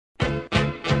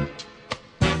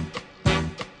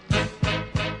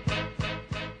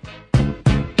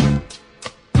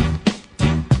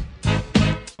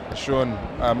Lashawn.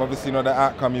 Obviously not the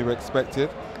outcome you expected,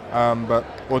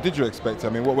 or did you expect? I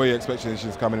mean, what were your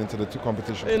expectations coming into the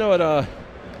competition? You know what?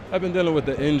 I've been dealing with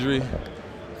the injury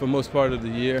for most part of the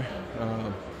year.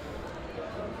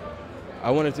 I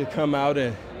wanted to come out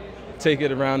and take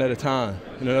it around at a time.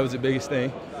 You know, that was the biggest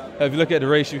thing. If you look at the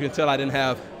race, you can tell I didn't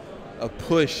have a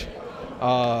push.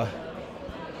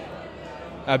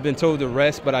 I've been told to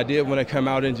rest, but I did want to come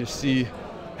out and just see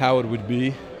how it would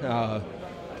be.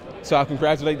 So I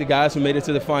congratulate the guys who made it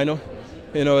to the final.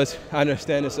 You know, I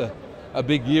understand it's a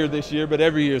big year this year, but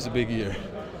every year is a big year.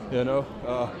 You know,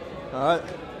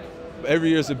 every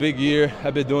year is a big year.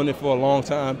 I've been doing it for a long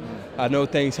time. I know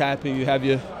things happen. You have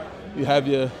your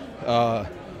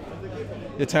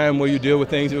time where you deal with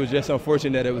things. It was just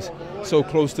unfortunate that it was so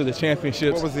close to the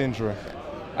championships. What was the injury?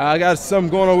 I got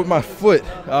something going on with my foot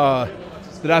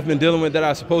that I've been dealing with that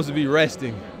I'm supposed to be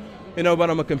resting. You know, but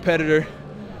I'm a competitor.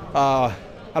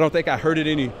 I don't think I hurt it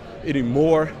any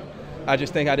more. I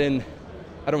just think I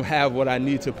don't have what I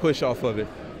need to push off of it.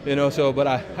 You know, so, but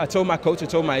I told my coach, I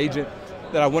told my agent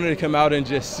that I wanted to come out and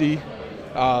just see.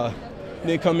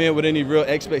 Didn't come in with any real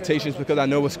expectations because I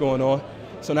know what's going on.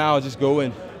 So now I'll just go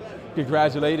and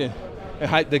congratulate and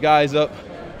hype the guys up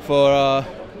for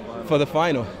the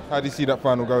final. How do you see that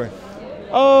final going?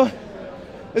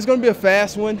 It's going to be a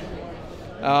fast one.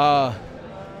 I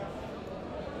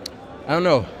don't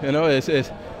know. You know, it's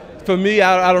for me.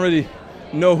 I don't really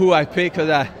know who I pick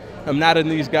because I'm not in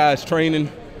these guys'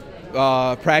 training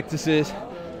practices.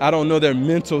 I don't know their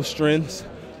mental strengths.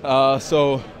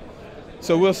 So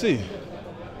we'll see.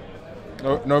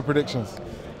 No predictions.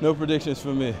 No predictions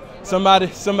for me.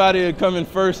 Somebody coming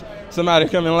first, somebody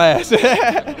coming last.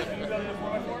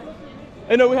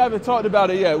 You know, we haven't talked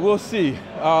about it yet. We'll see.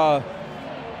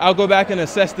 I'll go back and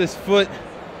assess this foot,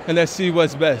 and let's see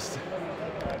what's best.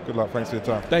 Good luck. Thanks for your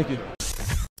time. Thank you.